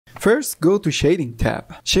First, go to Shading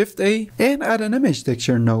tab, Shift A, and add an image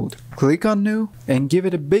texture node. Click on New, and give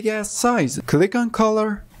it a big ass size. Click on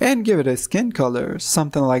Color, and give it a skin color,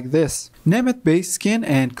 something like this. Name it Base Skin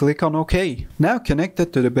and click on OK. Now connect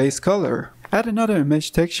it to the base color. Add another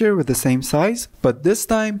image texture with the same size, but this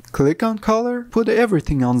time click on color, put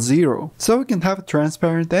everything on 0 so we can have a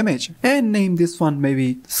transparent image, and name this one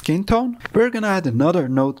maybe skin tone. We're gonna add another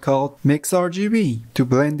node called Mix RGB to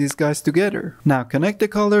blend these guys together. Now connect the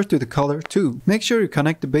color to the color 2. Make sure you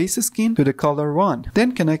connect the base skin to the color 1.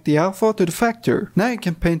 Then connect the alpha to the factor. Now you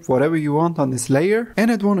can paint whatever you want on this layer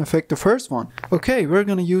and it won't affect the first one. Okay, we're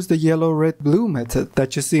gonna use the yellow, red, blue method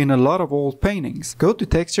that you see in a lot of old paintings. Go to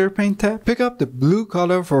Texture Paint tab, pick up the blue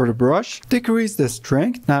color for the brush, decrease the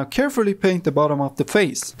strength. Now carefully paint the bottom of the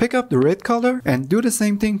face. Pick up the red color and do the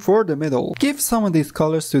same thing for the middle. Give some of these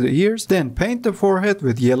colors to the ears, then paint the forehead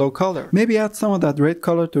with yellow color. Maybe add some of that red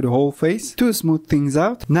color to the whole face to smooth things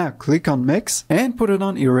out. Now click on Mix and put it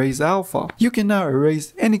on Erase Alpha. You can now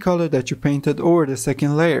erase any color that you painted over the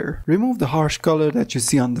second layer. Remove the harsh color that you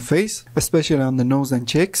see on the face, especially on the nose and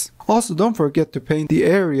cheeks. Also, don't forget to paint the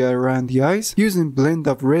area around the eyes using blend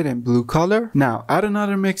of red and blue color. Now add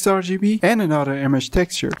another Mix RGB and another image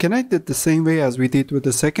texture. Connect it the same way as we did with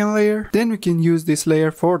the second layer. Then we can use this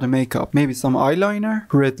layer for the makeup. Maybe some eyeliner,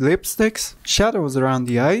 red lipsticks, shadows around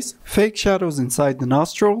the eyes, fake shadows inside the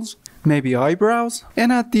nostrils, maybe eyebrows,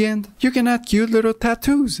 and at the end you can add cute little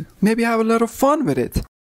tattoos. Maybe have a little fun with it.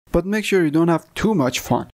 But make sure you don't have too much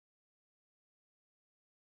fun.